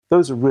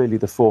Those are really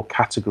the four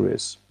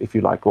categories, if you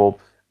like, or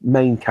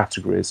main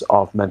categories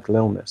of mental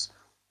illness.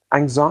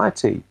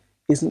 Anxiety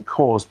isn't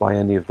caused by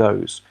any of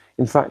those.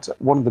 In fact,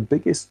 one of the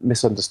biggest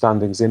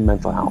misunderstandings in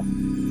mental health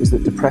is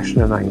that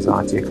depression and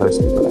anxiety are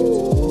closely related.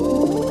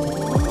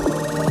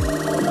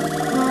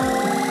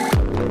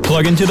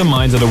 Plug into the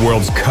minds of the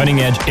world's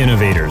cutting-edge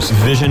innovators,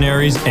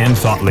 visionaries, and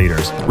thought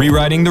leaders,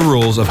 rewriting the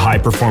rules of high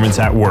performance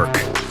at work.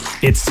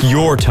 It's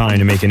your time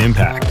to make an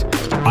impact.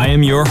 I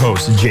am your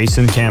host,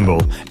 Jason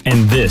Campbell,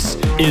 and this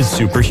is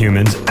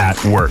Superhumans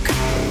at Work,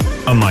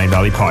 a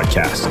Mindvalley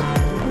podcast.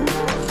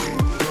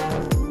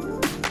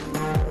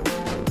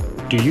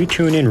 Do you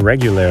tune in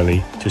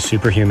regularly to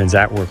Superhumans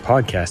at Work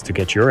podcast to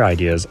get your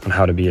ideas on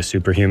how to be a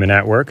superhuman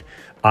at work?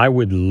 I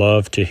would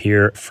love to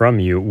hear from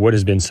you what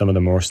has been some of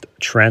the most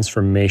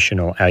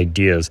transformational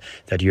ideas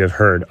that you have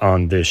heard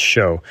on this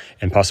show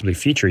and possibly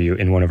feature you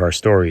in one of our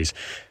stories.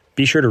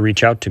 Be sure to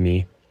reach out to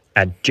me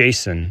at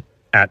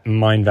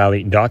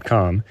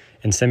jason@mindvalley.com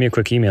and send me a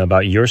quick email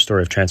about your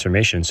story of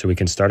transformation so we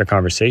can start a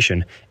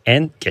conversation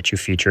and get you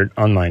featured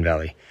on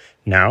Mindvalley.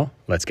 Now,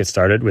 let's get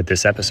started with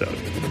this episode.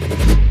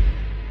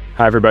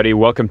 Hi, everybody.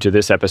 Welcome to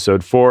this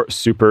episode for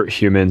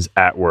Superhumans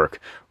at Work.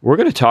 We're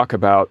going to talk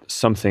about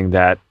something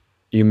that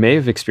you may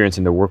have experienced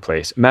in the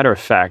workplace. Matter of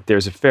fact,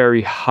 there's a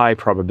very high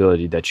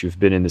probability that you've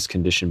been in this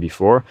condition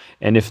before,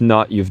 and if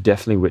not, you've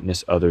definitely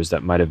witnessed others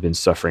that might have been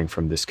suffering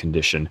from this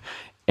condition.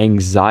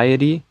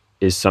 Anxiety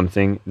is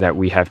something that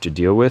we have to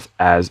deal with,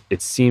 as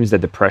it seems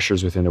that the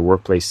pressures within the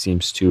workplace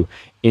seems to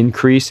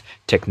increase.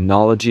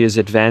 Technology is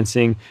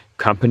advancing,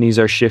 companies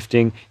are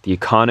shifting, the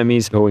economy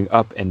is going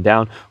up and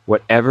down.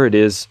 Whatever it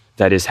is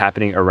that is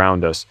happening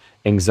around us,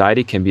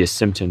 anxiety can be a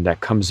symptom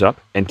that comes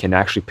up and can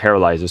actually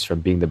paralyze us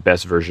from being the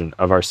best version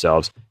of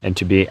ourselves and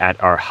to be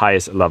at our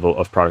highest level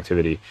of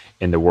productivity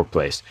in the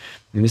workplace.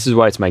 And this is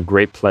why it's my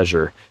great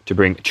pleasure to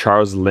bring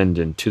Charles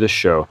Linden to the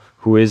show,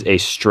 who is a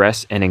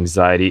stress and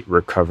anxiety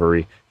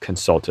recovery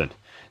consultant.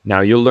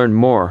 Now, you'll learn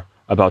more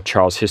about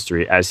Charles'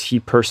 history, as he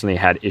personally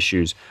had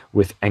issues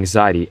with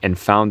anxiety and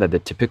found that the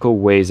typical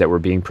ways that were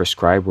being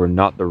prescribed were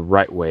not the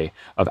right way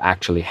of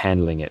actually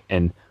handling it.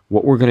 And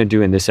what we're going to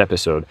do in this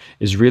episode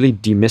is really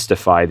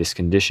demystify this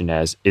condition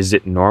as, is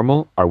it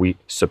normal? Are we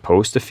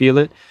supposed to feel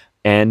it?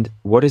 And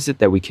what is it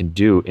that we can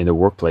do in the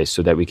workplace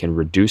so that we can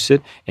reduce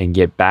it and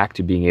get back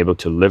to being able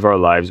to live our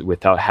lives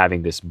without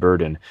having this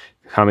burden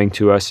coming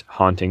to us,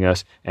 haunting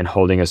us, and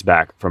holding us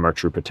back from our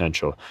true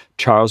potential?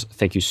 Charles,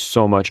 thank you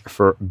so much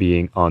for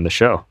being on the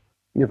show.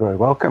 You're very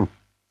welcome.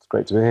 It's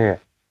great to be here.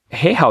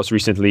 Hay House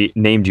recently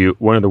named you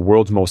one of the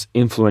world's most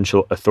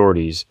influential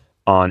authorities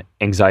on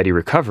anxiety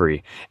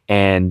recovery.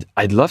 And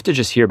I'd love to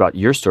just hear about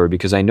your story,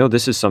 because I know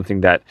this is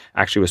something that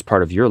actually was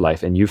part of your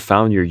life and you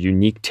found your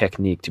unique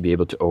technique to be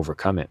able to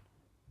overcome it.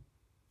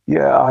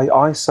 Yeah,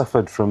 I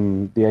suffered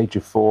from the age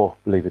of 4,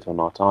 believe it or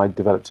not. I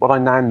developed what I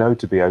now know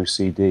to be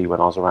OCD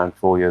when I was around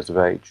 4 years of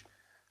age.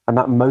 And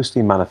that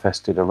mostly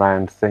manifested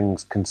around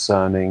things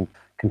concerning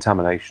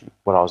contamination,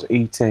 what I was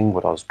eating,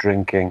 what I was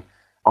drinking.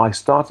 I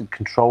started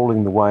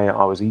controlling the way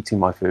I was eating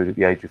my food at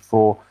the age of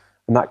 4,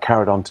 and that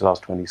carried on till I was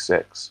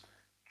 26.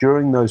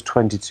 During those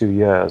 22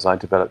 years, I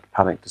developed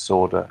panic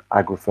disorder,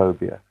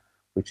 agoraphobia,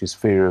 which is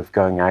fear of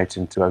going out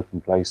into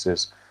open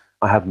places.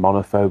 I had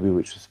monophobia,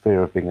 which is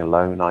fear of being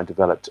alone. I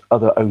developed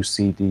other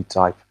OCD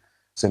type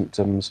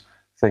symptoms,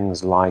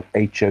 things like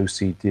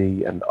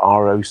HOCD and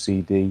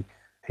ROCD,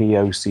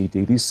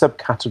 POCD, these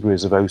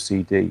subcategories of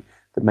OCD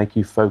that make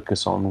you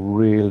focus on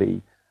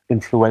really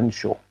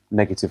influential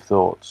negative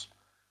thoughts.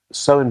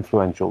 So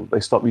influential, they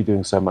stop you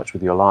doing so much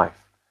with your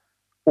life.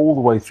 All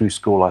the way through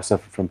school, I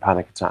suffered from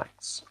panic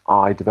attacks.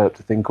 I developed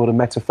a thing called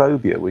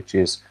emetophobia, which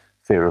is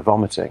fear of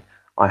vomiting.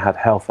 I had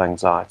health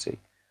anxiety.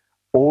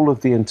 All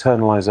of the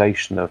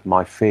internalization of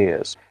my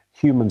fears,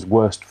 humans'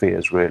 worst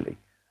fears really,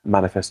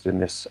 manifested in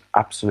this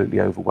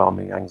absolutely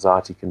overwhelming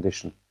anxiety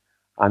condition.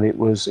 And it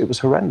was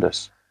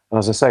horrendous. And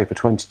as I say, for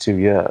 22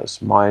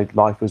 years, my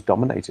life was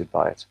dominated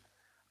by it.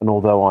 And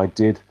although I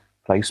did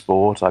play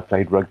sport, I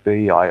played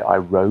rugby, I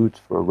rowed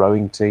for a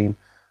rowing team,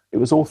 it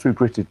was all through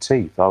gritted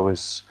teeth. I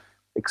was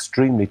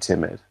extremely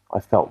timid. I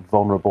felt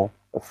vulnerable,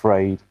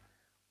 afraid,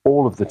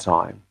 all of the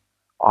time.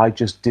 I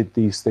just did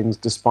these things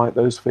despite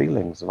those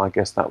feelings. And I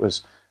guess that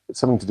was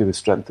something to do with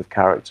strength of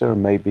character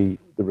and maybe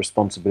the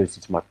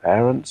responsibility to my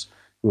parents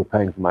who were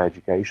paying for my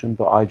education.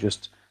 But I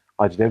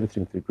did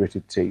everything through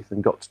gritted teeth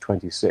and got to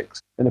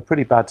 26 in a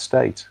pretty bad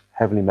state,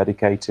 heavily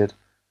medicated.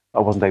 I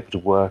wasn't able to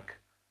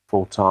work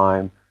full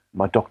time.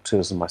 My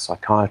doctors and my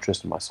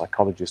psychiatrist and my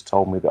psychologist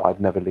told me that I'd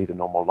never lead a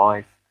normal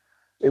life.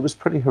 It was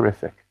pretty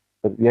horrific.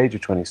 But at the age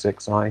of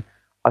 26, I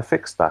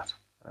fixed that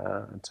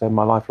and turned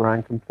my life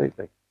around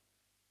completely.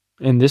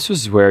 And this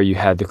was where you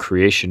had the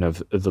creation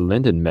of the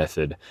Linden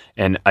method.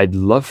 And I'd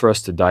love for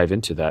us to dive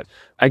into that.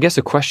 I guess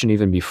a question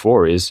even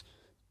before is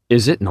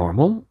it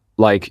normal?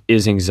 Like,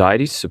 is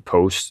anxiety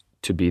supposed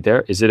to be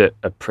there? Is it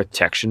a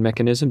protection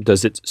mechanism?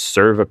 Does it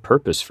serve a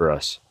purpose for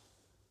us?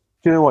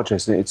 Do you know what,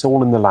 Jason? It's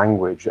all in the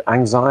language.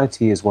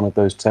 Anxiety is one of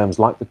those terms,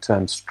 like the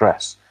term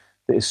stress,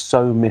 that is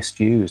so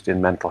misused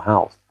in mental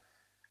health.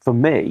 For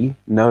me,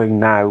 knowing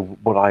now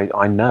what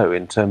I know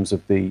in terms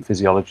of the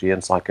physiology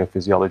and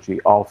psychophysiology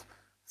of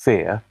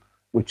fear,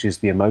 which is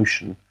the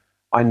emotion,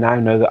 I now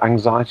know that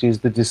anxiety is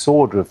the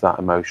disorder of that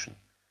emotion.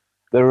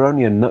 There are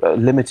only a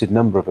limited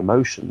number of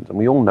emotions, and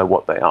we all know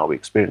what they are. We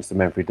experience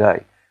them every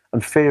day.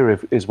 And fear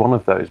is one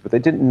of those, but they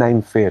didn't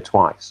name fear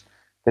twice.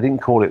 They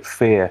didn't call it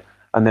fear,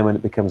 and then when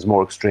it becomes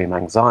more extreme,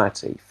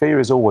 anxiety. Fear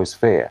is always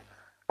fear.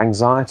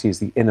 Anxiety is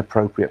the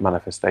inappropriate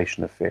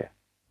manifestation of fear.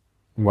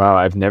 Wow,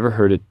 I've never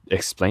heard it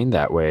explained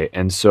that way.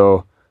 And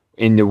so,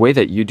 in the way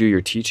that you do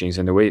your teachings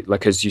and the way,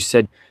 like, as you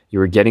said, you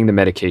were getting the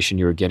medication,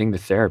 you were getting the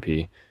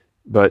therapy,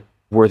 but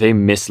were they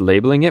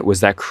mislabeling it? Was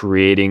that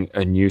creating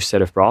a new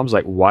set of problems?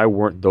 Like, why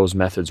weren't those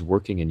methods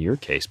working in your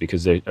case?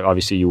 Because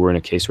obviously you were in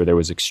a case where there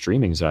was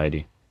extreme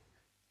anxiety.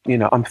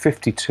 I'm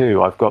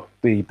 52. I've got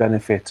the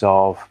benefit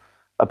of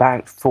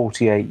about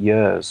 48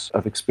 years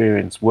of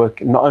experience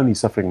working, not only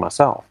suffering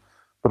myself,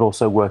 but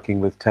also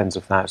working with tens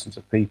of thousands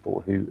of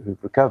people who've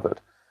recovered.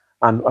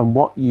 And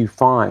what you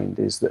find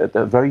is that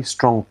a very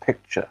strong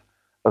picture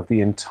of the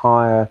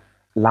entire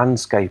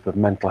landscape of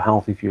mental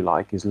health, if you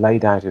like, is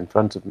laid out in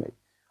front of me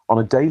on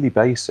a daily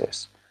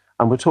basis.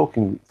 And we're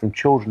talking from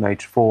children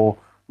aged 4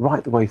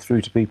 right the way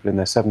through to people in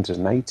their 70s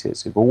and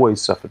 80s who've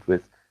always suffered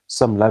with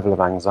some level of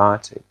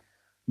anxiety.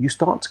 You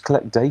start to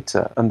collect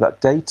data, and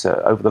that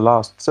data over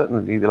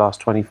certainly the last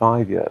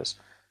 25 years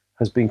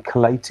has been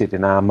collated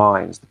in our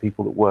minds, the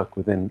people that work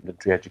within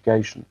military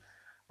education.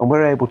 And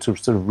we're able to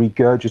sort of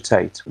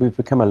regurgitate. We've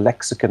become a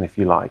lexicon, if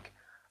you like,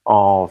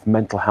 of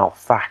mental health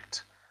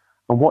fact.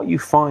 And what you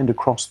find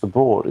across the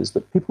board is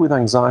that people with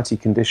anxiety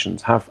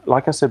conditions have,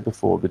 like I said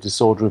before, the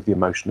disorder of the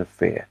emotion of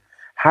fear.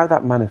 How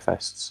that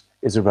manifests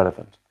is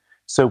irrelevant.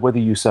 So whether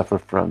you suffer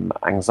from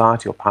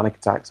anxiety or panic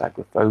attacks,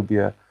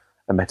 agoraphobia,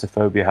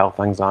 emetophobia, health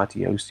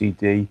anxiety,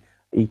 OCD,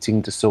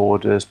 eating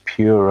disorders,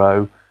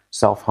 puro,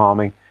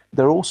 self-harming,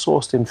 they're all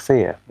sourced in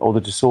fear or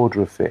the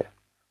disorder of fear.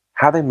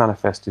 How they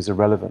manifest is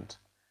irrelevant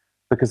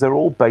because they're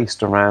all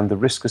based around the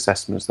risk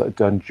assessments that are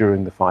done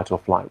during the fight or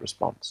flight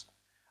response.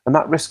 And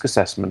that risk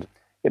assessment,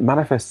 it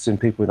manifests in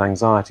people with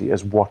anxiety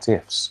as what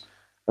ifs.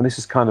 And this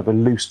is kind of a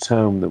loose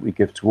term that we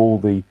give to all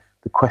the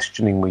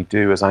questioning we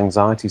do as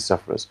anxiety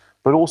sufferers,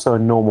 but also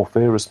in normal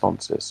fear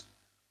responses.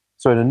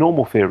 So in a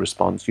normal fear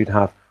response, you'd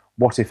have,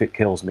 what if it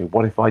kills me?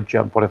 What if I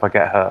jump? What if I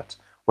get hurt?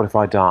 What if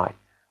I die?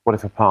 What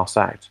if I pass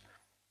out?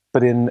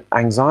 But in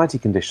anxiety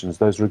conditions,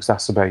 those are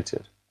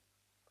exacerbated.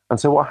 And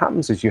so what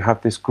happens is you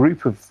have this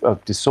group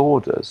of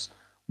disorders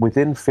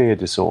within fear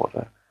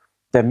disorder.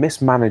 They're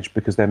mismanaged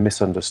because they're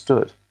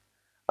misunderstood.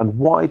 And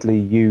widely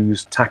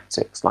used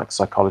tactics like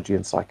psychology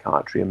and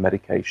psychiatry and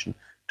medication,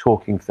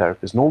 talking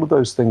therapies, and all of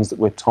those things that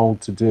we're told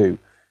to do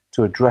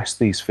to address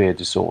these fear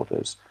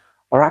disorders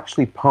are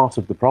actually part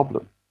of the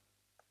problem.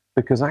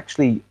 Because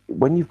actually,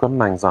 when you've got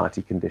an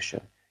anxiety condition,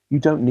 you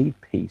don't need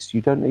peace,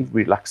 you don't need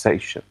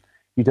relaxation,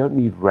 you don't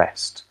need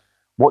rest.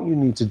 What you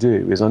need to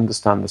do is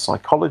understand the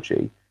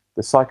psychology,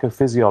 the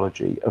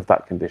psychophysiology of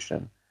that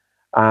condition.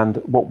 And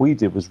what we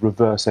did was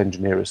reverse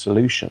engineer a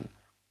solution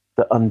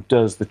that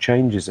undoes the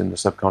changes in the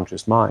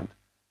subconscious mind.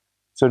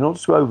 So in order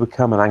to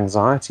overcome an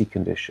anxiety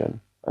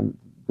condition, and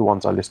the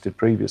ones I listed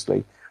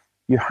previously,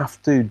 you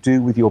have to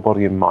do with your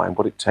body and mind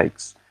what it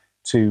takes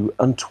to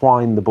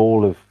untwine the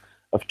ball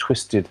of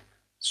twisted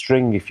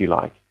string, if you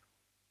like.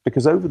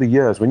 Because over the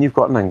years, when you've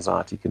got an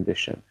anxiety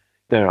condition,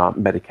 there are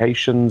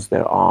medications,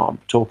 there are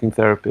talking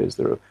therapies,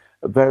 there are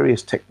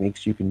various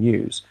techniques you can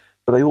use,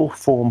 but they all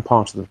form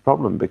part of the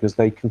problem because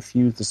they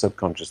confuse the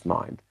subconscious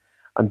mind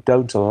and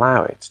don't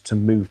allow it to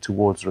move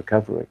towards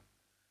recovery.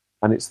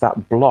 And it's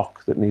that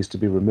block that needs to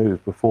be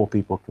removed before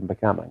people can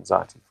become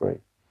anxiety-free.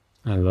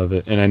 I love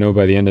it. And I know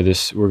by the end of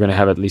this, we're going to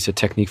have at least a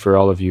technique for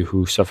all of you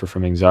who suffer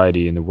from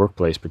anxiety in the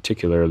workplace,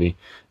 particularly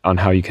on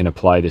how you can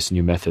apply this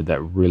new method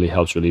that really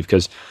helps relieve.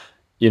 Because,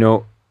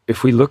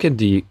 if we look at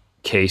the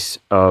case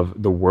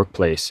of the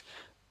workplace,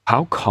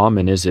 how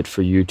common is it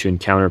for you to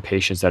encounter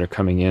patients that are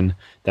coming in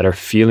that are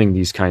feeling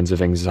these kinds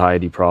of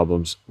anxiety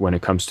problems when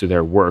it comes to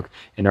their work?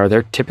 And are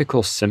there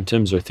typical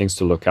symptoms or things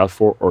to look out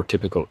for, or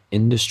typical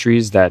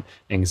industries that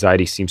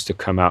anxiety seems to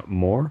come out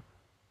more?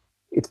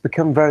 It's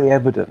become very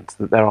evident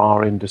that there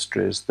are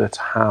industries that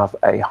have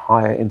a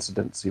higher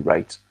incidency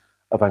rate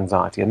of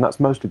anxiety, and that's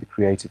mostly the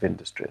creative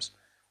industries.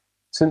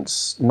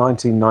 Since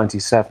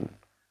 1997,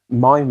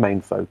 my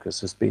main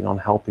focus has been on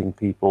helping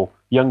people,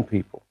 young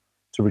people,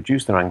 to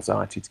reduce their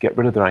anxiety, to get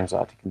rid of their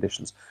anxiety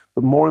conditions,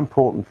 but more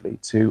importantly,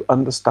 to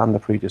understand the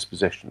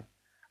predisposition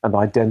and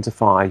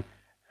identify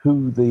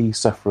who the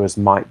sufferers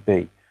might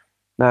be.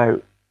 Now,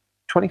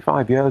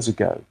 25 years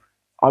ago,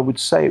 I would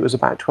say it was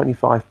about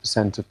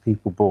 25% of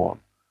people born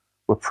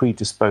were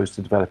predisposed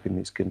to developing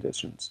these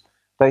conditions.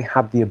 They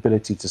had the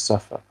ability to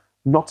suffer.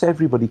 Not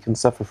everybody can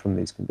suffer from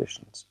these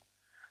conditions.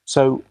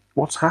 So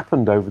what's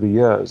happened over the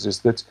years is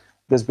that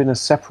there's been a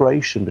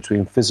separation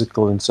between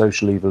physical and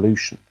social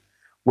evolution,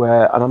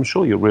 where, and I'm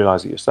sure you'll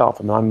realize it yourself,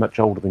 and I'm much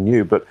older than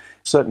you, but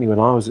certainly when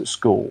I was at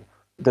school,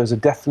 there's a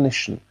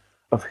definition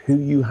of who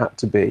you had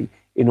to be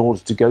in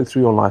order to go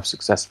through your life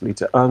successfully,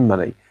 to earn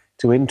money,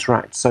 to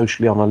interact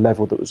socially on a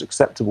level that was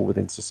acceptable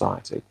within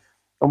society.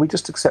 And we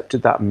just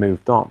accepted that and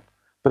moved on.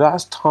 But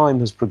as time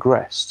has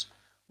progressed,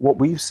 what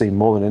we've seen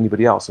more than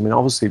anybody else, I mean,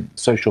 obviously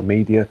social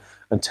media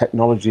and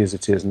technology as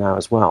it is now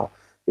as well,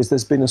 is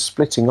there's been a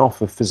splitting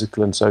off of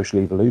physical and social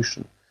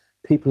evolution.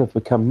 People have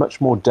become much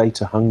more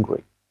data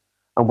hungry.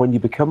 And when you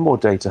become more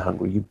data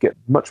hungry, you get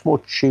much more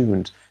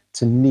tuned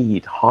to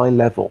need high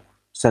level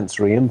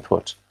sensory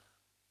input.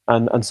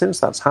 And since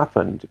that's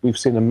happened, we've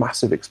seen a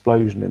massive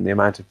explosion in the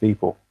amount of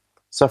people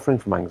suffering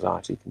from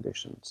anxiety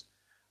conditions.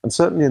 And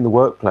certainly in the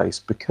workplace,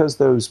 because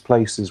those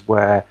places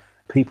where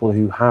people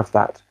who have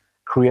that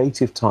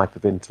creative type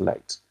of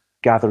intellect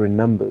gather in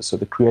numbers, so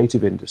the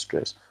creative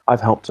industries,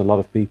 I've helped a lot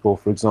of people,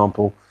 for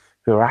example,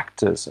 who are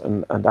actors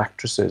and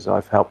actresses.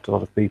 I've helped a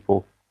lot of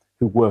people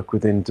who work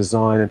within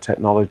design and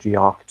technology,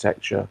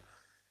 architecture.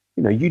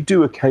 You know, you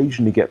do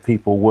occasionally get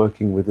people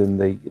working within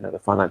the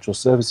financial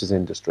services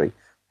industry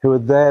who are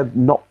there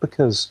not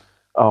because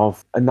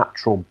of a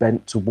natural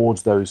bent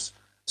towards those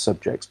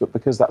subjects, but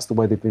because that's the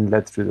way they've been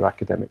led through their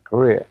academic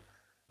career,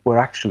 where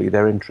actually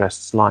their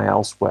interests lie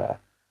elsewhere,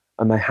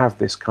 and they have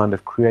this kind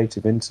of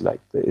creative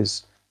intellect that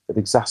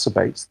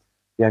exacerbates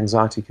the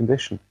anxiety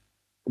condition.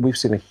 We've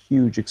seen a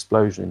huge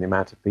explosion in the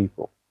amount of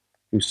people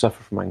who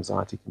suffer from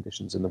anxiety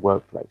conditions in the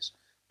workplace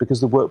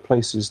because the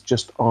workplaces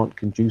just aren't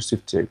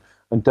conducive to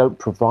and don't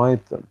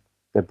provide them,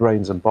 their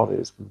brains and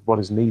bodies, with what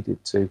is needed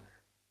to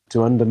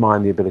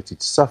undermine the ability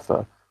to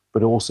suffer,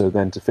 but also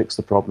then to fix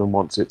the problem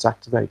once it's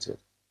activated.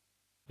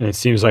 And it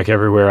seems like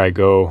everywhere I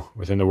go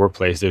within the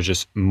workplace, there's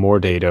just more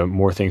data,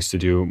 more things to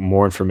do,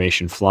 more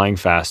information flying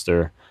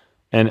faster.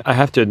 And I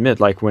have to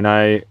admit, like when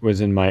I was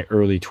in my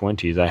early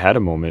 20s, I had a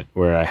moment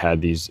where I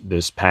had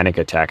this panic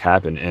attack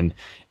happen. And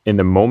in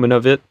the moment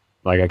of it,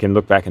 like I can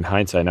look back in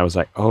hindsight and I was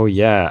like, oh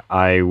yeah,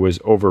 I was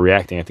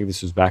overreacting. I think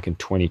this was back in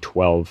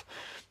 2012.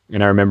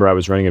 And I remember I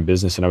was running a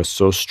business and I was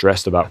so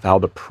stressed about how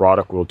the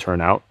product will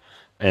turn out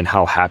and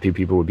how happy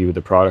people would be with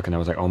the product. And I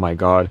was like, oh my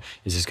God,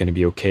 is this going to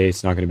be okay?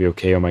 It's not going to be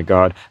okay. Oh my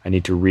God, I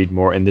need to read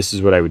more. And this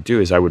is what I would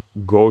do is I would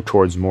go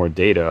towards more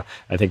data.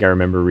 I think I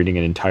remember reading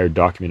an entire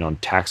document on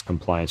tax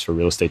compliance for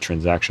real estate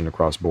transaction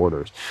across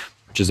borders,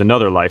 which is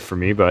another life for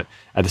me. But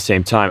at the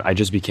same time, I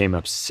just became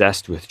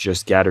obsessed with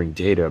just gathering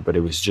data, but it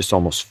was just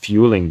almost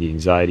fueling the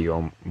anxiety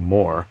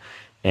more.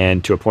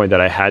 And to a point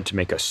that I had to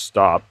make a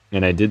stop.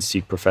 And I did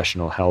seek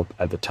professional help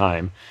at the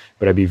time,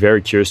 but I'd be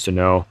very curious to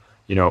know,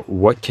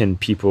 what can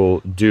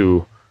people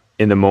do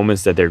in the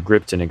moments that they're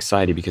gripped in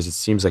anxiety? Because it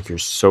seems like you're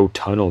so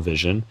tunnel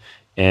vision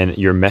and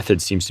your method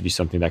seems to be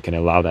something that can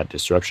allow that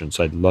disruption.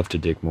 So I'd love to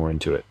dig more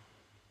into it.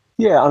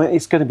 Yeah, I mean,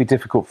 it's going to be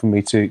difficult for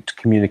me to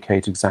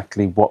communicate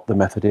exactly what the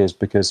method is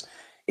because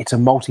it's a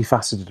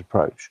multifaceted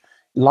approach.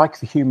 Like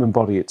the human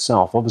body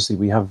itself, obviously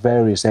we have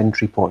various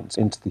entry points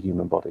into the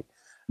human body.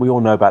 We all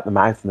know about the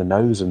mouth and the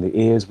nose and the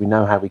ears. We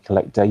know how we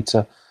collect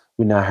data.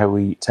 We know how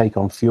we take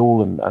on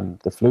fuel and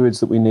the fluids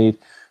that we need.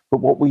 But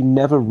what we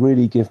never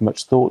really give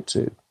much thought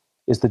to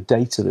is the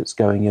data that's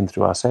going in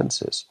through our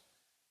senses.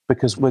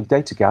 Because we're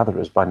data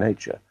gatherers by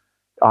nature.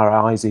 Our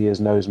eyes, ears,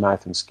 nose,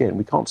 mouth, and skin,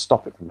 we can't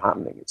stop it from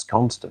happening. It's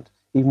constant,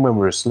 even when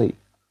we're asleep.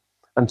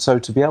 And so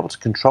to be able to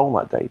control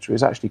that data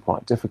is actually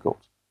quite difficult.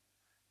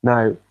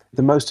 Now,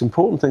 the most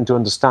important thing to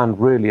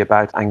understand really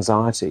about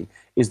anxiety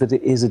is that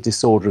it is a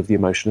disorder of the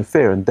emotion of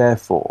fear, and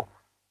therefore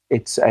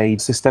it's a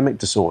systemic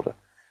disorder.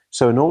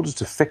 So in order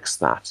to fix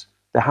that,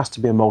 there has to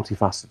be a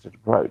multifaceted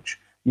approach.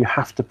 You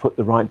have to put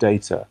the right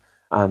data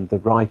and the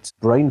right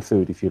brain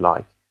food, if you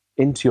like,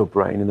 into your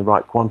brain in the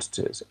right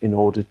quantities in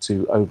order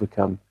to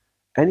overcome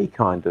any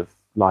kind of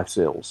life's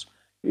ills.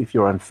 If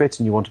you're unfit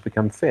and you want to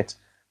become fit,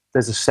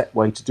 there's a set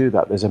way to do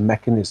that. There's a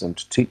mechanism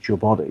to teach your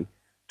body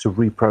to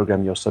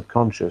reprogram your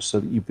subconscious so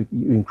that you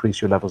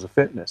increase your levels of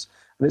fitness.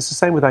 And it's the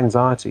same with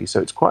anxiety.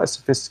 So it's quite a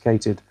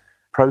sophisticated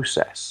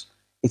process.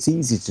 It's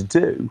easy to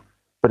do,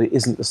 but it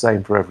isn't the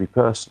same for every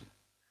person.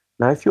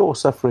 Now, if you're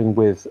suffering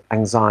with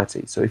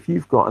anxiety, so if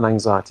you've got an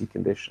anxiety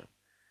condition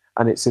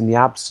and it's in the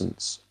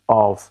absence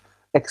of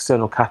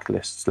external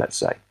catalysts, let's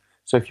say,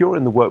 so if you're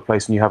in the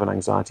workplace and you have an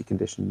anxiety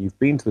condition, you've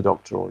been to the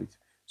doctor or you've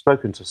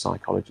spoken to a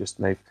psychologist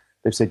and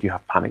they've said you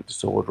have panic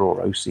disorder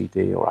or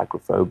OCD or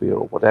agoraphobia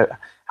or whatever,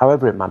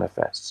 however it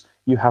manifests,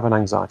 you have an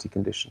anxiety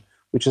condition,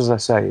 which, as I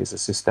say, is a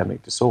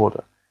systemic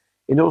disorder.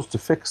 In order to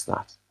fix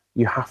that,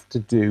 you have to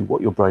do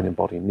what your brain and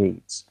body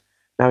needs.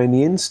 Now, in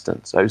the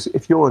instance, so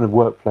if you're in a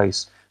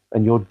workplace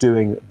and you're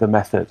doing the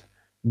method,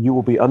 you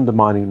will be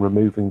undermining and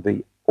removing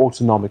the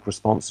autonomic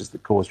responses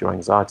that cause your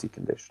anxiety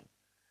condition.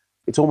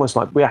 It's almost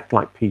like we act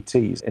like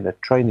PTs in a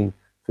training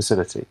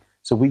facility.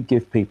 So we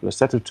give people a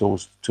set of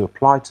tools to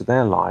apply to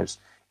their lives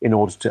in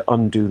order to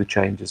undo the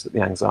changes that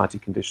the anxiety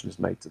condition has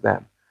made to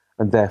them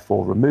and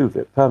therefore remove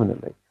it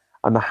permanently.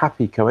 And the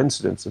happy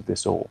coincidence of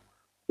this all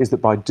is that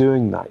by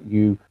doing that,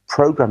 you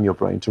program your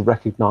brain to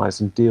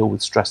recognize and deal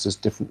with stressors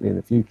differently in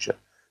the future.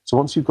 So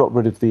once you've got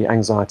rid of the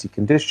anxiety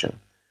condition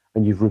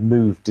and you've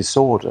removed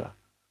disorder,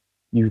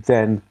 you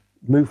then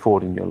move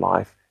forward in your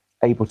life,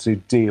 able to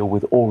deal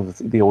with all of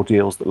the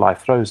ordeals that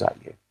life throws at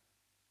you.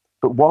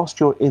 But whilst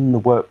you're in the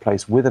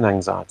workplace with an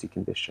anxiety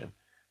condition,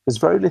 there's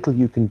very little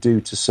you can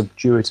do to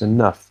subdue it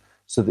enough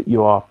so that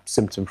you are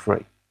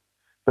symptom-free.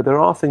 But there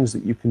are things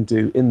that you can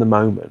do in the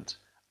moment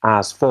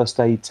as first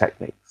aid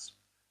techniques.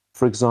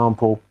 For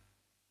example,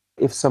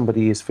 if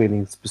somebody is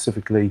feeling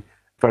specifically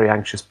very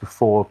anxious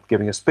before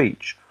giving a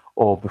speech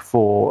or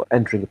before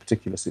entering a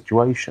particular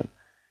situation,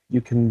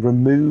 you can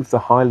remove the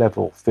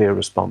high-level fear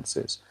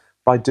responses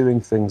by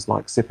doing things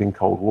like sipping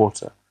cold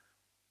water.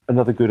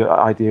 Another good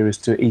idea is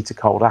to eat a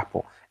cold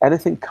apple.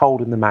 Anything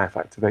cold in the mouth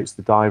activates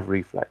the dive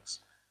reflex,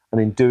 and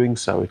in doing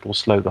so, it will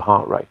slow the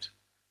heart rate,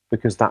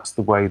 because that's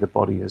the way the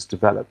body has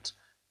developed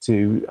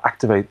to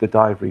activate the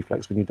dive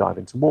reflex when you dive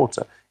into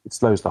water. It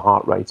slows the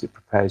heart rate, it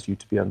prepares you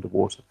to be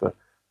underwater for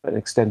an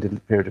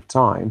extended period of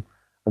time,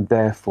 and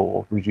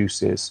therefore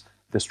reduces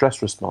the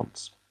stress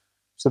response.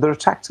 So there are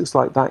tactics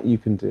like that you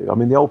can do. I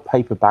mean, the old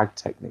paper bag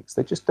techniques,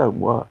 they just don't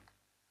work.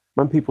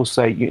 When people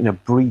say,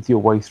 breathe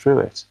your way through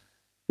it,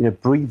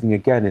 breathing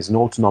again is an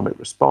autonomic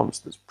response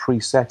that's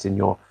preset in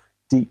your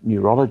deep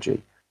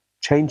neurology.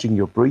 Changing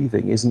your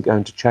breathing isn't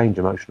going to change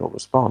emotional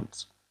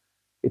response.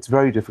 It's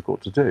very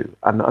difficult to do.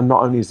 And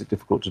not only is it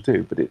difficult to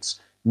do, but it's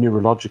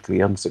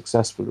neurologically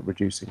unsuccessful at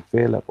reducing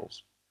fear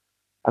levels.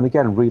 And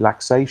again,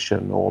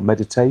 relaxation or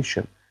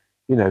meditation,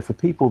 for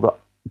people that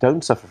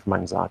don't suffer from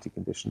anxiety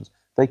conditions,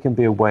 they can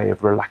be a way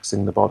of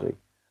relaxing the body,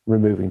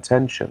 removing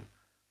tension.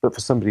 But for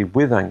somebody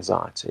with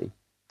anxiety,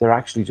 they're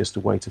actually just a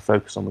way to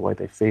focus on the way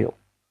they feel.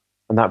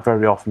 And that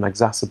very often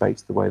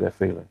exacerbates the way they're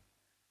feeling.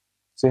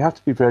 So you have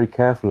to be very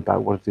careful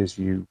about what it is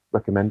you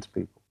recommend to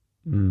people.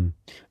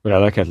 But I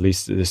like at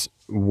least this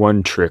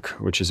one trick,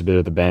 which is a bit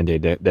of the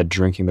Band-Aid, that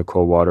drinking the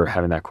cold water,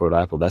 having that cold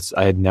apple.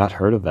 I had not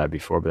heard of that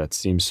before, but that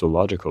seems so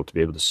logical to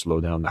be able to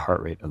slow down the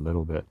heart rate a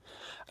little bit.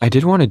 I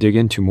did want to dig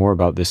into more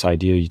about this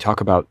idea. You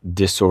talk about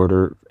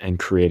disorder and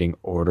creating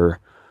order.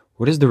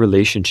 What is the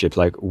relationship?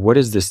 Like, what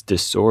is this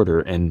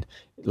disorder? And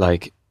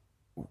like,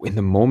 in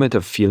the moment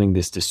of feeling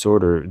this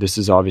disorder, this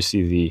is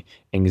obviously the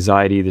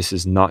anxiety. This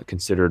is not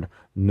considered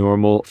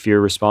normal fear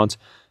response.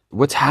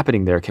 What's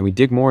happening there? Can we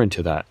dig more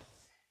into that?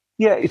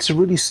 Yeah, it's a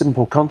really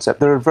simple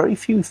concept. There are very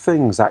few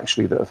things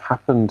actually that have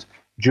happened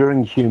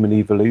during human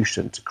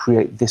evolution to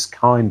create this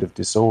kind of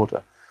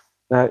disorder.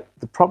 Now,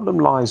 the problem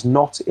lies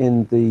not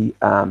in the,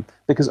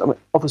 because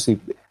obviously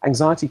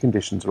anxiety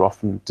conditions are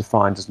often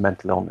defined as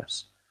mental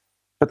illness,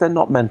 but they're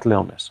not mental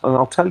illness. And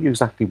I'll tell you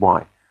exactly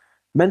why.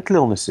 Mental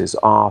illnesses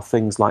are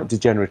things like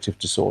degenerative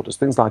disorders,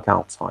 things like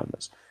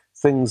Alzheimer's,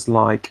 things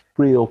like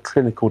real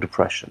clinical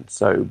depression,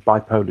 so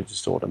bipolar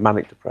disorder,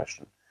 manic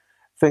depression,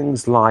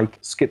 things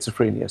like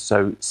schizophrenia,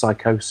 so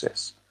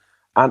psychosis,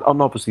 and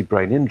obviously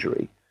brain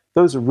injury.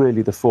 Those are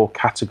really the four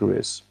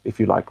categories, if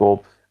you like,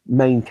 or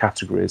main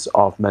categories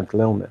of mental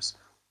illness.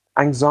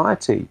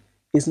 Anxiety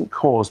isn't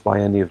caused by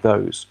any of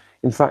those.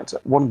 In fact,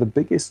 one of the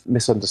biggest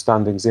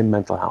misunderstandings in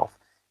mental health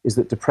is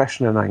that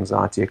depression and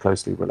anxiety are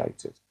closely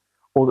related,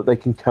 or that they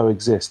can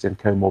coexist in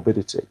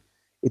comorbidity.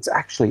 It's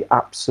actually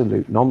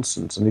absolute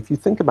nonsense. And if you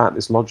think about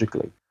this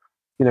logically,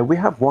 we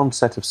have one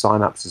set of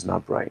synapses in our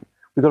brain.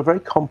 We've got a very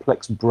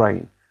complex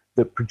brain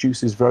that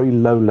produces very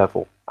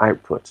low-level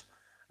output.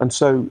 And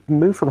so you can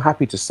move from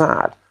happy to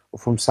sad, or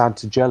from sad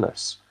to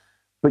jealous,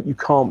 but you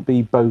can't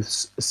be both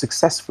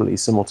successfully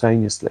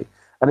simultaneously.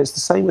 And it's the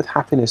same with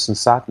happiness and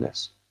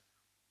sadness.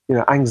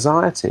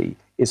 Anxiety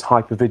is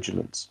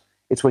hypervigilance.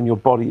 It's when your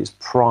body is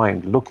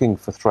primed, looking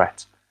for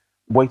threat,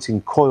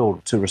 waiting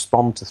coiled to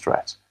respond to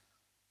threat.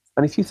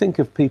 And if you think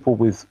of people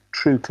with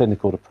true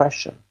clinical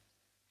depression,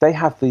 they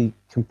have the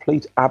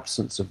complete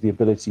absence of the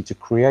ability to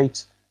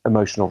create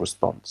emotional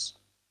response.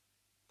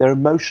 They're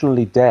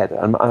emotionally dead.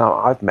 And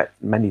I've met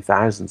many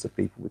thousands of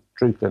people with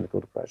true clinical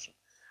depression.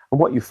 And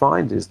what you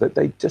find is that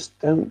they just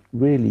don't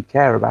really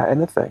care about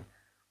anything.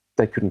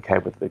 They couldn't care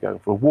whether they're going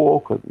for a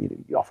walk, or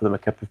you offer them a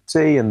cup of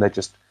tea, and they're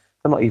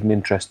not even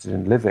interested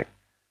in living.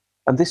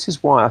 And this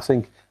is why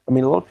a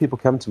lot of people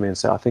come to me and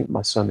say, I think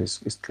my son is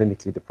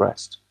clinically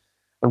depressed.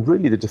 And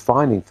really the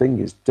defining thing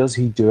is, does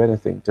he do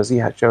anything? Does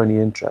he show any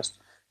interest?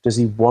 Does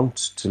he want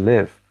to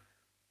live?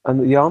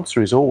 And the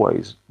answer is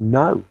always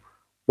no.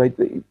 They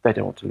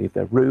don't want to leave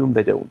their room.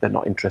 They're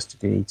not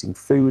interested in eating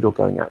food or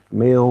going out for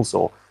meals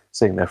or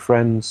seeing their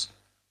friends.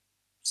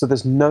 So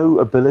there's no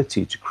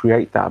ability to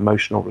create that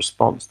emotional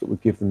response that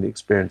would give them the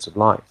experience of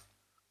life.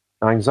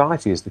 Now,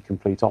 anxiety is the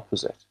complete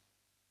opposite.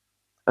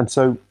 And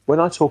so when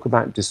I talk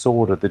about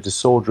disorder, the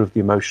disorder of the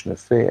emotion of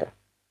fear,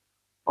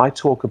 I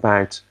talk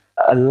about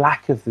a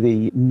lack of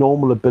the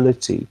normal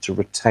ability to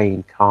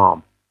retain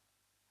calm.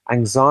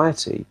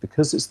 Anxiety,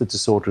 because it's the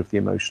disorder of the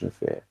emotion of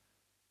fear,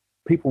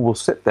 people will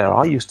sit there.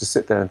 I used to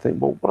sit there and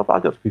think, well, what have I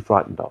got to be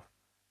frightened of?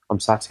 I'm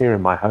sat here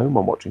in my home,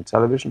 I'm watching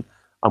television,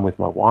 I'm with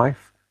my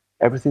wife,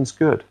 everything's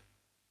good.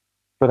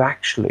 But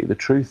actually, the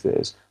truth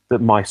is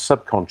that my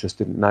subconscious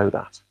didn't know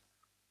that.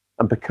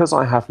 And because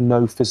I have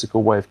no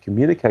physical way of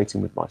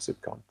communicating with my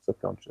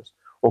subconscious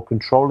or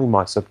controlling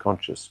my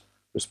subconscious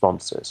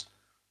responses,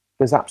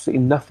 there's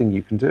absolutely nothing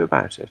you can do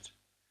about it.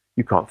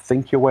 You can't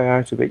think your way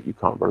out of it. You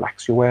can't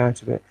relax your way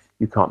out of it.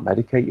 You can't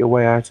medicate your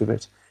way out of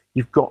it.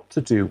 You've got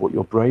to do what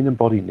your brain and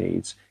body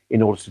needs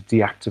in order to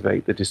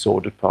deactivate the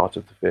disordered part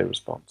of the fear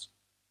response.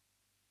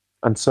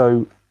 And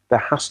so there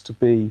has to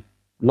be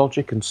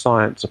logic and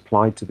science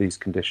applied to these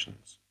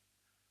conditions.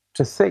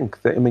 To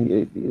think that,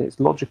 it's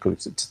logical,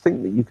 to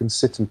think that you can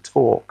sit and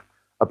talk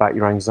about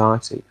your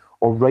anxiety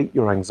or rate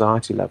your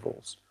anxiety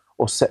levels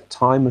or set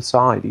time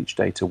aside each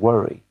day to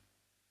worry,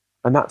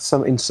 and that's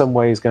in some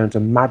way is going to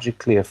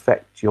magically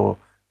affect your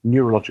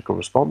neurological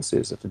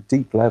responses at a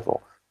deep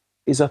level,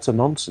 is utter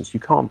nonsense. You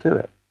can't do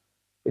it.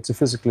 It's a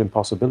physical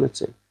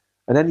impossibility.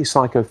 And any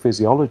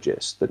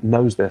psychophysiologist that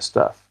knows their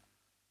stuff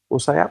will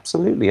say,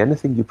 absolutely,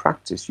 anything you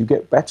practice, you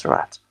get better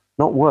at,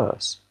 not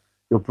worse.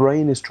 Your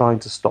brain is trying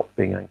to stop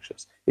being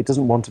anxious. It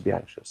doesn't want to be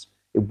anxious.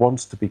 It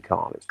wants to be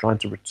calm. It's trying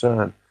to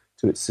return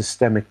to its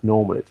systemic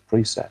normal, its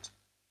preset.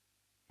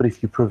 But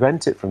if you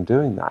prevent it from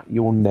doing that,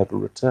 you will never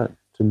return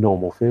to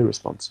normal fear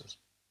responses.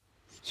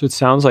 So it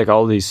sounds like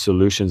all these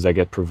solutions that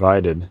get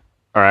provided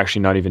are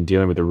actually not even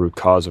dealing with the root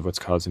cause of what's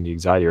causing the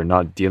anxiety, or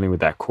not dealing with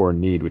that core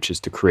need, which is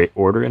to create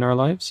order in our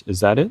lives. Is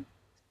that it?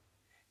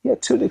 Yeah,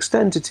 to an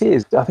extent it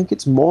is. I think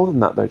it's more than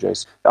that, though,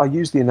 Jason. I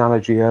used the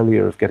analogy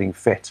earlier of getting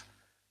fit.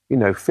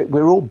 Fit.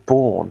 We're all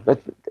born.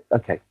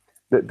 Okay,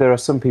 there are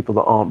some people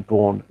that aren't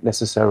born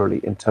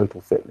necessarily in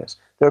total fitness.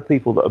 There are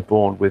people that are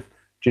born with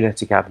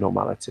genetic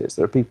abnormalities.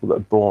 There are people that are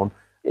born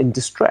in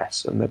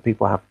distress, and there are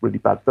people who have really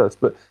bad births.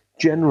 But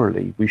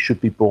generally, we should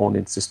be born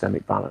in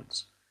systemic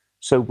balance.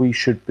 So we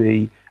should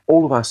be,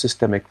 all of our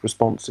systemic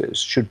responses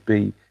should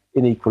be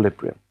in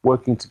equilibrium,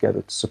 working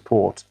together to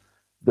support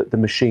the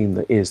machine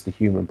that is the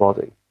human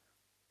body.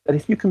 And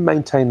if you can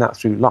maintain that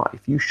through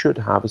life, you should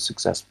have a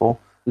successful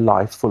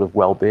life full of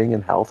well-being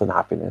and health and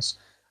happiness.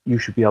 You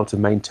should be able to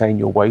maintain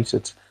your weight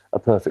at a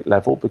perfect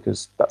level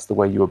because that's the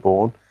way you were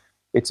born.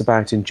 It's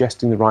about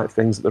ingesting the right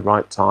things at the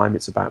right time.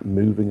 It's about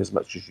moving as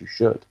much as you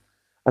should.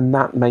 And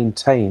that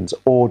maintains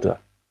order,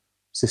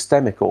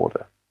 systemic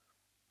order.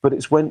 But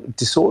it's when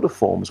disorder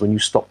forms, when you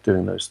stop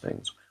doing those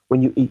things,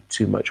 when you eat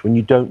too much, when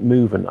you don't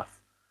move enough,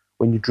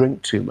 when you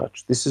drink too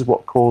much. This is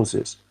what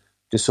causes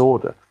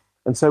disorder.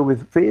 And so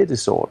with fear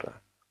disorder,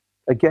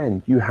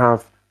 again, you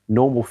have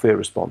normal fear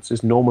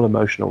responses, normal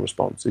emotional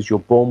responses. You're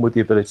born with the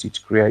ability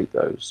to create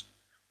those.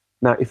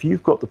 Now, if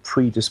you've got the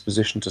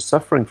predisposition to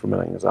suffering from an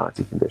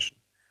anxiety condition,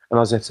 and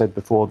as I said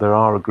before, there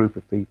are a group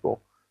of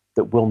people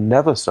that will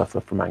never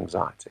suffer from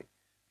anxiety.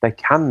 They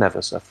can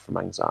never suffer from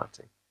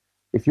anxiety.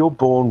 If you're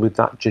born with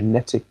that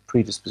genetic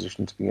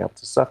predisposition to being able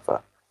to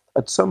suffer,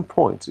 at some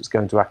point it's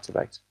going to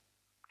activate.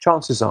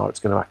 Chances are it's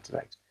going to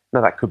activate.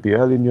 Now, that could be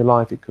early in your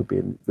life, it could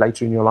be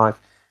later in your life,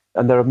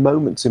 and there are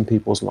moments in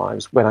people's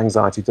lives when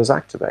anxiety does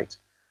activate.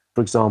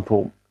 For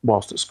example,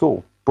 whilst at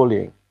school,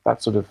 bullying,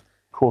 that sort of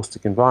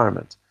caustic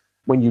environment.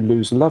 When you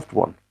lose a loved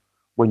one,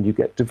 when you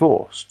get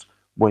divorced,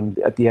 when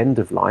at the end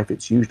of life,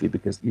 it's usually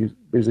because you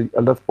lose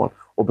a loved one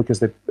or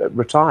because they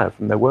retire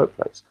from their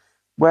workplace.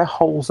 Where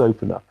holes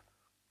open up,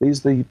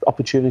 these are the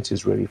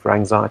opportunities really for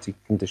anxiety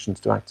conditions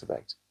to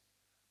activate.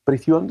 But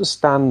if you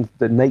understand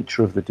the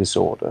nature of the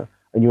disorder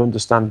and you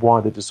understand why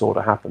the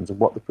disorder happens and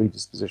what the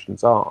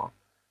predispositions are,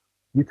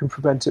 you can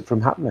prevent it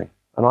from happening.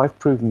 And I've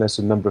proven this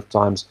a number of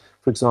times,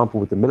 for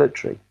example, with the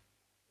military,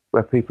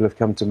 where people have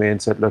come to me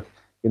and said, look,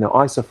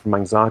 I suffer from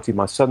anxiety.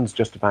 My son's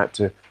just about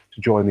to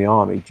join the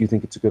army. Do you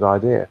think it's a good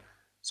idea?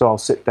 So I'll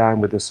sit down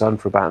with the son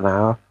for about an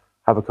hour,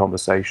 have a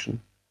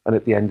conversation, and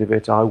at the end of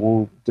it, I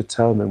will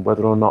determine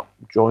whether or not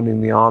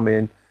joining the army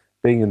and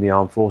being in the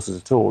armed forces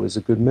at all is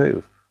a good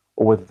move,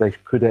 or whether they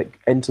could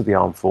enter the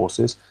armed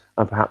forces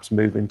and perhaps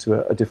move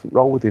into a different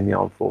role within the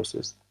armed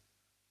forces.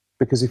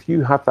 Because if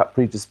you have that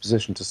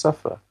predisposition to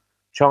suffer,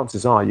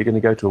 chances are you're going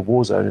to go to a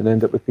war zone and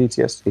end up with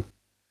PTSD.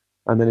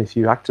 And then if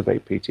you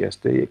activate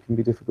PTSD, it can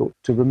be difficult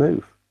to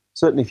remove.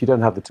 Certainly if you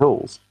don't have the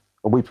tools,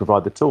 and we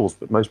provide the tools,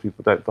 but most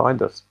people don't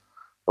find us.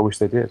 I wish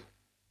they did.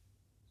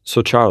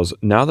 So Charles,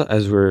 now that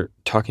as we're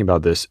talking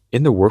about this,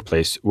 in the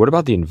workplace, what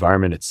about the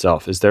environment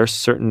itself? Is there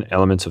certain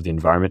elements of the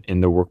environment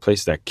in the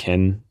workplace that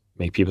can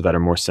make people that are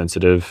more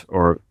sensitive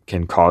or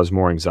can cause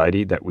more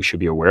anxiety that we should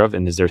be aware of?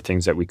 And is there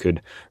things that we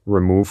could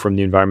remove from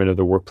the environment of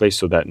the workplace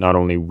so that not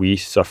only we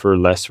suffer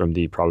less from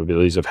the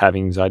probabilities of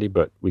having anxiety,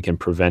 but we can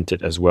prevent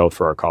it as well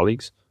for our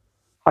colleagues?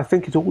 I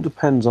think it all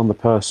depends on the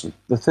person.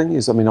 The thing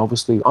is,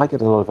 obviously, I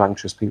get a lot of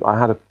anxious people. I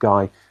had a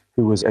guy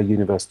who was a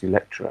university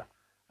lecturer,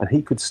 and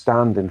he could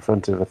stand in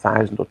front of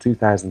 1,000 or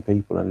 2,000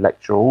 people and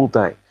lecture all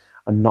day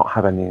and not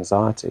have any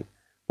anxiety.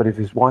 But if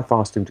his wife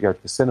asked him to go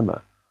to the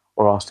cinema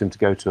or asked him to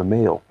go to a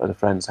meal at a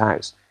friend's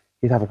house,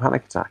 he'd have a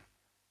panic attack.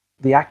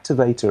 The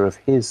activator of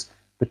his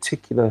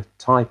particular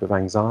type of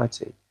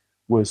anxiety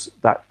was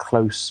that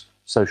close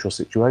social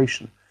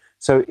situation.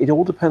 So it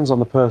all depends on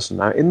the person.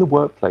 Now, in the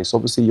workplace,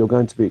 obviously, you're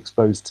going to be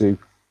exposed to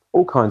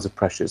all kinds of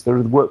pressures. There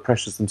are the work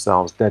pressures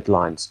themselves,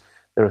 deadlines.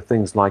 There are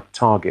things like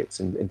targets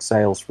in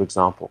sales, for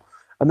example.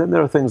 And then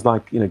there are things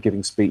like,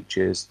 giving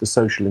speeches, the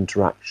social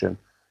interaction.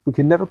 We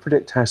can never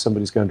predict how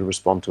somebody's going to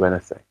respond to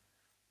anything.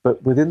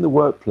 But within the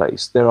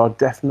workplace, there are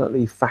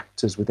definitely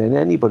factors within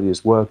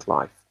anybody's work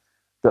life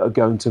that are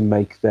going to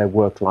make their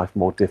work life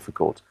more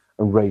difficult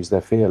and raise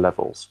their fear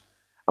levels.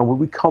 And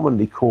we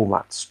commonly call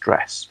that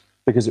stress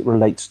because it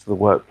relates to the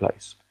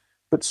workplace.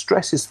 But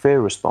stress is fear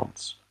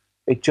response.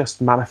 It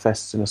just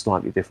manifests in a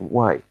slightly different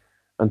way.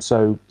 And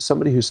so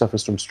somebody who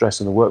suffers from stress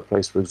in the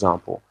workplace, for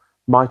example,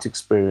 might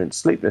experience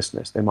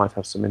sleeplessness. They might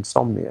have some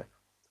insomnia,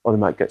 or they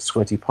might get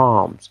sweaty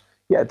palms.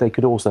 Yet they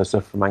could also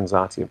suffer from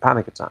anxiety and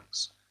panic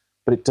attacks.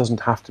 But it doesn't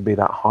have to be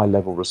that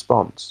high-level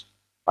response.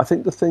 I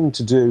think the thing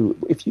to do,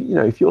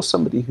 if you're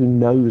somebody who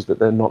knows that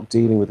they're not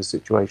dealing with the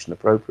situation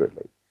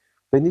appropriately,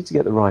 they need to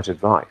get the right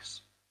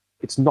advice.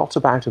 It's not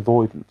about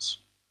avoidance.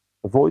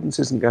 Avoidance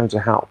isn't going to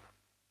help.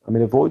 I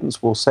mean,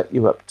 avoidance will set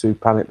you up to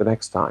panic the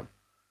next time.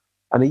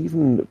 And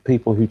even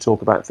people who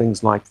talk about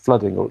things like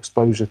flooding or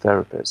exposure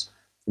therapies,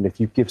 and if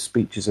you give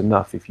speeches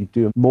enough, if you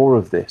do more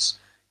of this,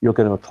 you're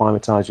going to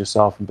acclimatize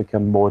yourself and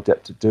become more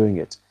adept at doing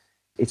it.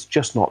 It's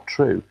just not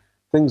true.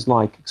 Things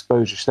like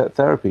exposure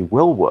therapy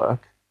will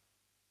work,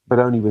 but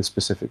only with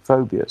specific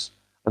phobias.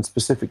 And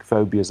specific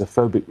phobias are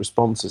phobic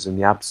responses in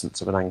the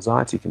absence of an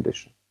anxiety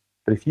condition.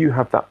 But if you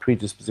have that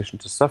predisposition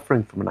to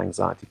suffering from an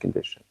anxiety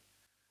condition,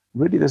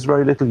 really there's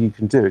very little you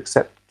can do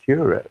except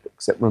cure it,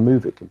 except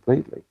remove it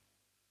completely.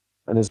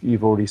 And as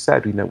you've already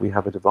said, we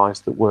have a device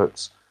that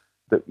works,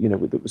 that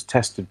was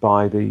tested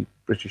by the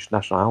British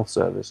National Health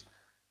Service,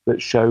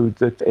 that showed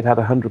that it had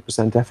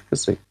 100%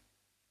 efficacy.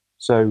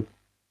 So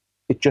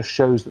it just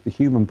shows that the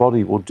human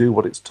body will do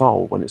what it's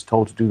told when it's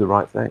told to do the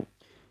right thing.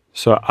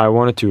 So I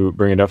wanted to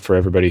bring it up for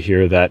everybody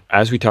here that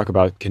as we talk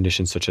about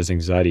conditions such as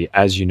anxiety,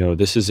 as you know,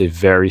 this is a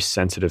very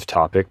sensitive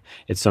topic.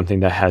 It's something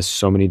that has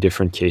so many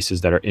different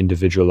cases that are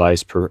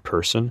individualized per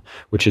person,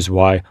 which is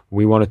why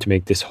we wanted to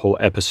make this whole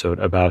episode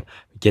about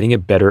getting a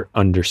better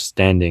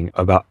understanding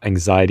about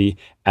anxiety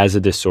as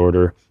a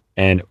disorder.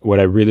 And what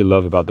I really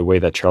love about the way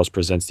that Charles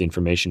presents the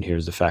information here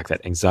is the fact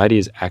that anxiety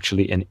is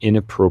actually an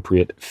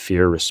inappropriate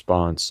fear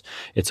response.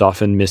 It's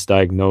often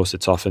misdiagnosed.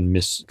 It's often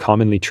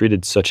commonly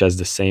treated such as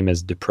the same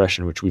as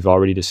depression, which we've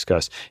already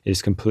discussed. It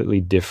is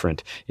completely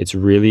different. It's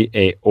really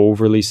a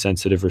overly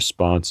sensitive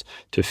response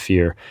to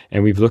fear.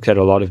 And we've looked at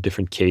a lot of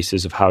different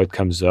cases of how it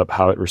comes up,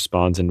 how it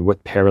responds, and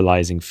what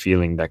paralyzing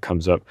feeling that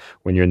comes up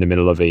when you're in the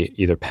middle of a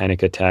either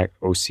panic attack,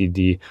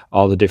 OCD,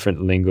 all the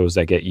different lingos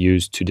that get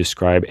used to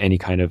describe any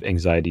kind of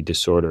anxiety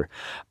disorder.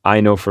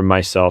 I know for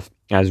myself,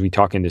 as we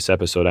talk in this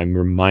episode, I'm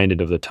reminded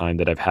of the time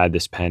that I've had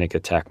this panic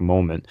attack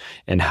moment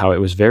and how it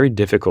was very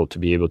difficult to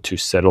be able to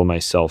settle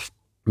myself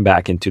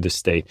back into the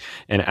state.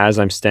 And as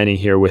I'm standing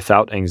here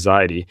without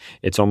anxiety,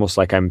 it's almost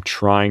like I'm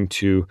trying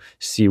to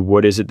see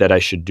what is it that I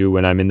should do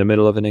when I'm in the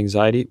middle of an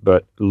anxiety.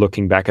 But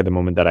looking back at the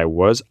moment that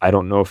I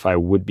don't know if I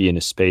would be in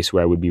a space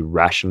where I would be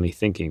rationally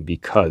thinking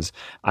because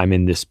I'm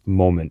in this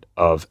moment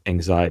of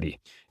anxiety.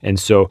 And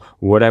so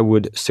what I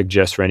would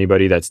suggest for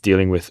anybody that's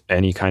dealing with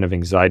any kind of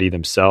anxiety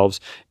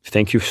themselves,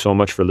 thank you so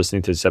much for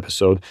listening to this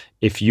episode.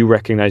 If you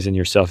recognize in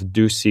yourself,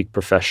 do seek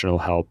professional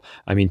help.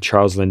 I mean,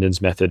 Charles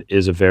Linden's method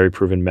is a very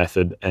proven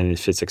method, and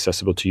if it's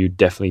accessible to you,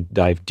 definitely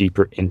dive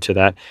deeper into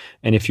that.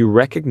 And if you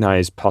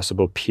recognize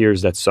possible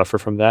peers that suffer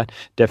from that,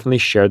 definitely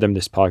share them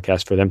this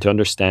podcast for them to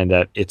understand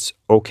that it's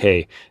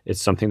okay.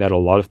 It's something that a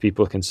lot of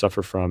people can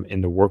suffer from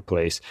in the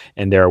workplace,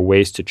 and there are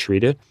ways to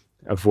treat it.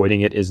 Avoiding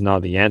it is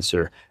not the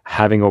answer.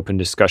 Having open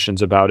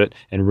discussions about it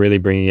and really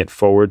bringing it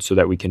forward so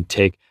that we can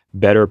take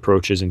better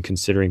approaches and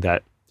considering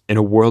that in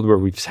a world where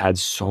we've had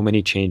so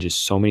many changes,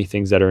 so many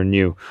things that are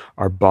new,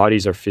 our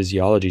bodies, our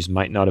physiologies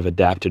might not have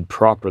adapted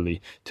properly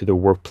to the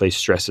workplace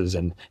stresses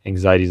and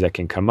anxieties that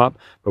can come up,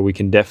 but we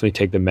can definitely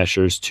take the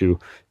measures to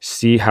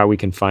see how we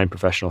can find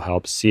professional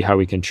help, see how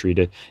we can treat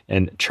it.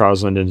 And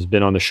Charles Linden has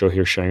been on the show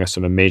here showing us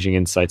some amazing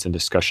insights and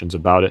discussions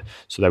about it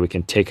so that we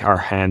can take our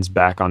hands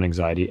back on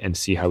anxiety and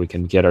see how we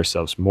can get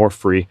ourselves more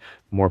free,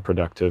 more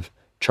productive.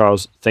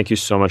 Charles, thank you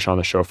so much on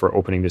the show for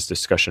opening this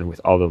discussion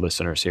with all the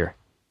listeners here.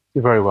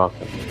 You're very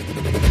welcome.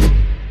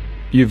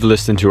 You've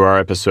listened to our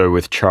episode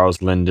with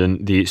Charles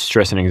Linden, the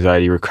stress and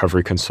anxiety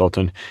recovery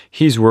consultant.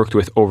 He's worked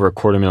with over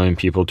 250,000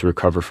 people to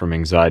recover from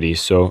anxiety,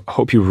 so I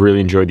hope you really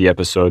enjoyed the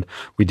episode.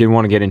 We did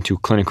want to get into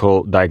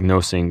clinical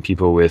diagnosing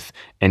people with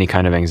any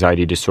kind of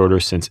anxiety disorder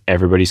since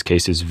everybody's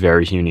case is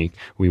very unique.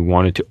 We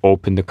wanted to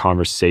open the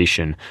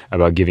conversation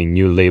about giving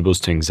new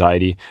labels to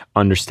anxiety,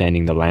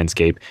 understanding the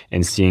landscape,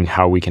 and seeing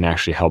how we can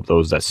actually help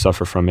those that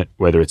suffer from it,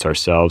 whether it's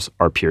ourselves,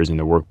 our peers in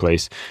the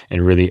workplace,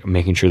 and really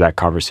making sure that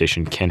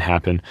conversation can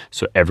happen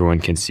so everyone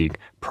can seek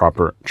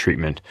proper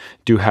treatment.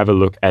 Do have a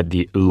look at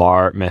the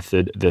LAR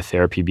method, the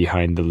therapy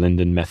behind the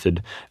Linden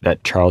method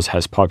that Charles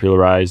has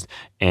popularized,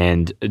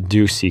 and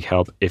do seek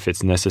help if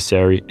it's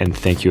necessary. And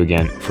thank you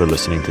again for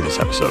listening to this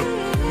episode.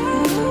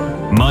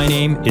 My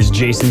name is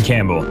Jason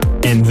Campbell,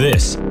 and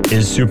this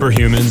is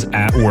Superhumans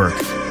at Work,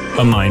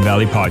 a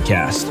Mindvalley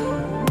podcast.